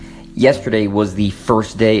Yesterday was the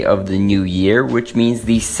first day of the new year, which means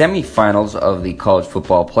the semifinals of the college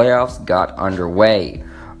football playoffs got underway.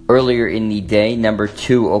 Earlier in the day, number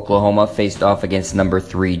 2 Oklahoma faced off against number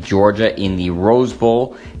 3 Georgia in the Rose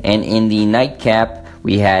Bowl, and in the nightcap,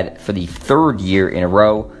 we had, for the third year in a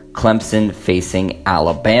row, Clemson facing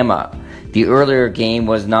Alabama. The earlier game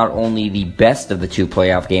was not only the best of the two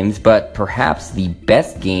playoff games, but perhaps the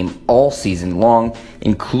best game all season long,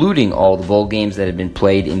 including all the bowl games that had been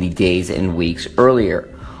played in the days and weeks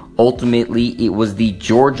earlier. Ultimately, it was the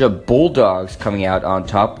Georgia Bulldogs coming out on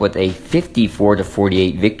top with a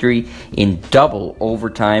 54-48 victory in double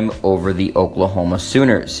overtime over the Oklahoma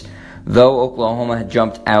Sooners. Though Oklahoma had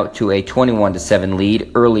jumped out to a 21-7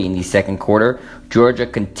 lead early in the second quarter, Georgia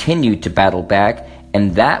continued to battle back,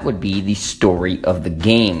 and that would be the story of the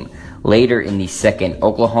game. Later in the second,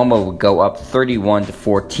 Oklahoma would go up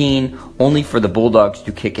 31-14, only for the Bulldogs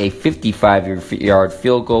to kick a 55-yard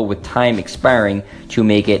field goal with time expiring to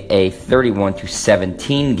make it a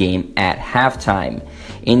 31-17 game at halftime.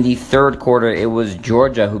 In the third quarter, it was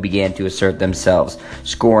Georgia who began to assert themselves,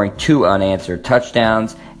 scoring 2 unanswered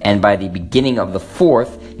touchdowns, and by the beginning of the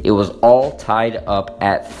fourth, it was all tied up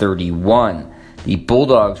at 31. The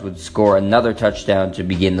Bulldogs would score another touchdown to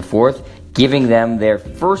begin the fourth, giving them their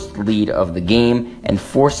first lead of the game and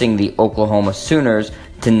forcing the Oklahoma Sooners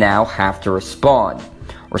to now have to respond.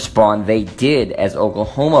 Respond they did, as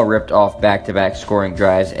Oklahoma ripped off back-to-back scoring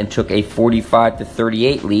drives and took a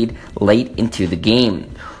 45-38 lead late into the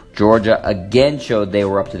game. Georgia again showed they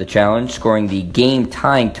were up to the challenge, scoring the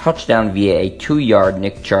game-tying touchdown via a 2-yard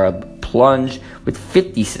Nick Chubb plunge with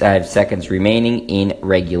 55 seconds remaining in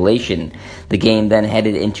regulation. The game then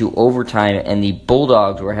headed into overtime, and the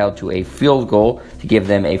Bulldogs were held to a field goal to give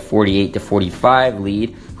them a 48-45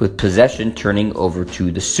 lead, with possession turning over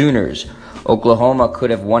to the Sooners. Oklahoma could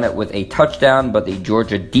have won it with a touchdown, but the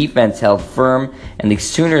Georgia defense held firm, and the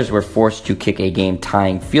Sooners were forced to kick a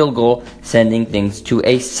game-tying field goal, sending things to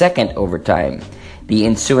a second overtime. The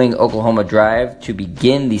ensuing Oklahoma drive to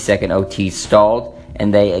begin the second OT stalled,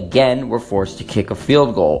 and they again were forced to kick a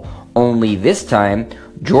field goal. Only this time,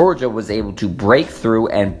 Georgia was able to break through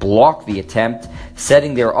and block the attempt,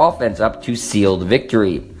 setting their offense up to seal the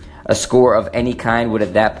victory. A score of any kind would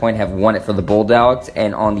at that point have won it for the Bulldogs,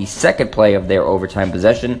 and on the second play of their overtime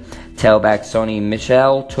possession, tailback Sonny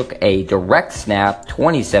Michel took a direct snap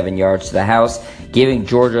 27 yards to the house, giving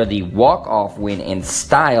Georgia the walk-off win in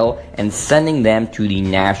style and sending them to the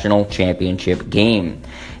national championship game.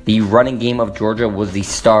 The running game of Georgia was the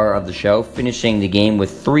star of the show, finishing the game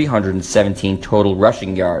with 317 total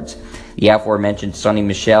rushing yards. The aforementioned Sonny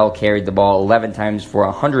Michel carried the ball 11 times for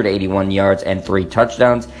 181 yards and 3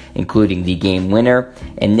 touchdowns, including the game winner,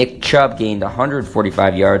 and Nick Chubb gained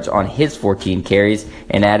 145 yards on his 14 carries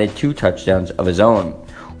and added 2 touchdowns of his own.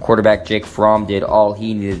 Quarterback Jake Fromm did all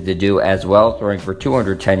he needed to do as well, throwing for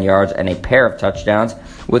 210 yards and a pair of touchdowns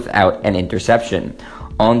without an interception.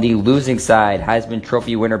 On the losing side, Heisman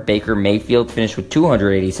Trophy winner Baker Mayfield finished with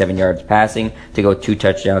 287 yards passing to go 2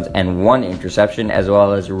 touchdowns and 1 interception, as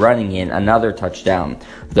well as running in another touchdown,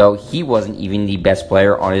 though he wasn't even the best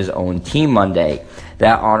player on his own team Monday.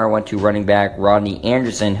 That honor went to running back Rodney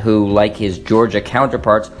Anderson, who, like his Georgia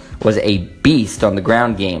counterparts, was a beast on the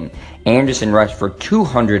ground game. Anderson rushed for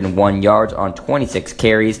 201 yards on 26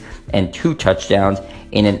 carries and 2 touchdowns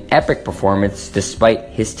in an epic performance despite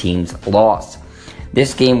his team's loss.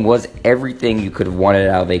 This game was everything you could have wanted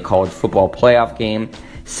out of a college football playoff game,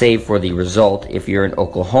 save for the result if you're an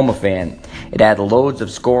Oklahoma fan. It had loads of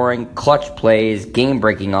scoring, clutch plays,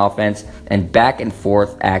 game-breaking offense, and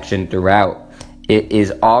back-and-forth action throughout. It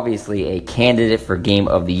is obviously a candidate for Game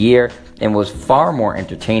of the Year and was far more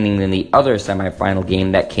entertaining than the other semifinal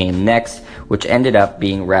game that came next, which ended up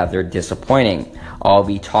being rather disappointing. I'll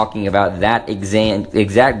be talking about that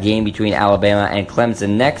exact game between Alabama and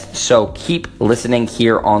Clemson next, so keep listening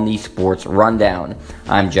here on the Sports Rundown.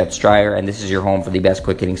 I'm Jet Stryer, and this is your home for the best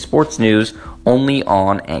quick-hitting sports news, only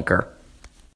on Anchor.